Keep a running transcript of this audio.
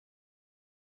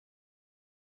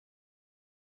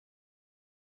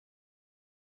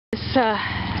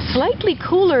slightly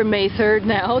cooler May 3rd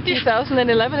now,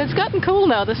 2011. It's gotten cool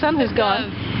now, the sun has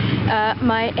gone.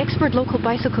 My expert local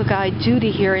bicycle guide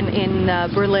Judy here in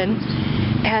Berlin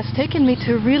has taken me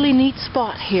to a really neat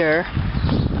spot here.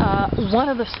 One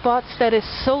of the spots that is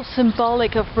so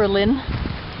symbolic of Berlin.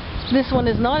 This one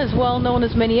is not as well known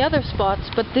as many other spots,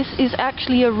 but this is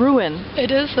actually a ruin.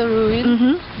 It is a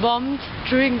ruin, bombed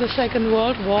during the Second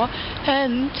World War,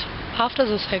 and after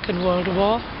the Second World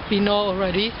War, we know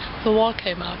already, the wall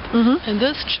came up. And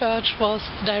this church was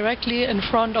directly in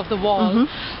front of the wall.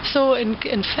 So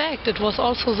in fact, it was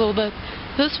also so that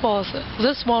this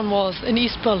one was in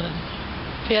East Berlin.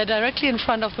 We are directly in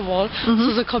front of the wall.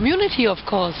 So the community, of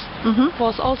course,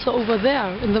 was also over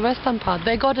there in the western part.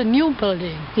 They got a new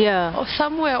building. Yeah. Or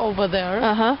somewhere over there,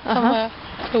 somewhere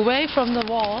away from the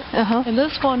wall. And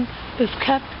this one is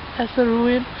kept as a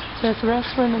ruin. There's a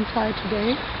restaurant inside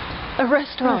today. A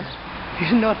restaurant? You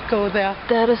should not go there.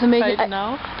 That is amazing. Right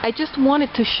now. I just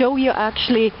wanted to show you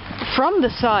actually from the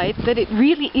side that it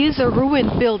really is a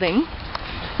ruined building.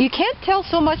 You can't tell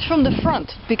so much from the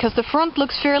front because the front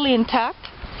looks fairly intact.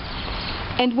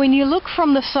 And when you look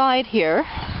from the side here,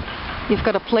 you've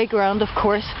got a playground, of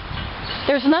course.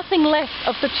 There's nothing left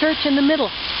of the church in the middle.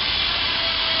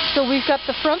 So we've got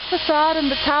the front facade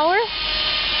and the tower.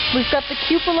 We've got the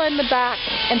cupola in the back,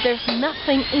 and there's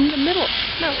nothing in the middle.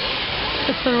 No,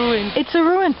 it's a ruin. It's a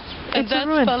ruin. And that's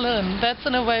Berlin. That's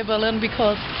in a way Berlin,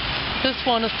 because this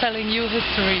one is telling you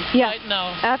history right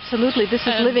now. Absolutely. This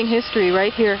is living history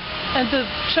right here. And the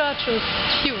church is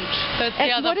huge. That's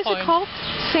the other point. What is it called?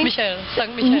 St.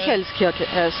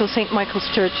 Michaelskirche, so St. Michael's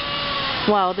Church.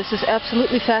 Wow, this is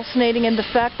absolutely fascinating, and the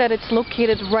fact that it's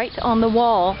located right on the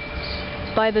wall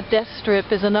by the death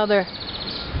strip is another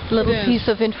little piece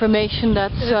of information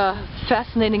that's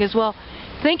fascinating as well.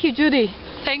 Thank you, Judy.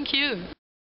 Thank you.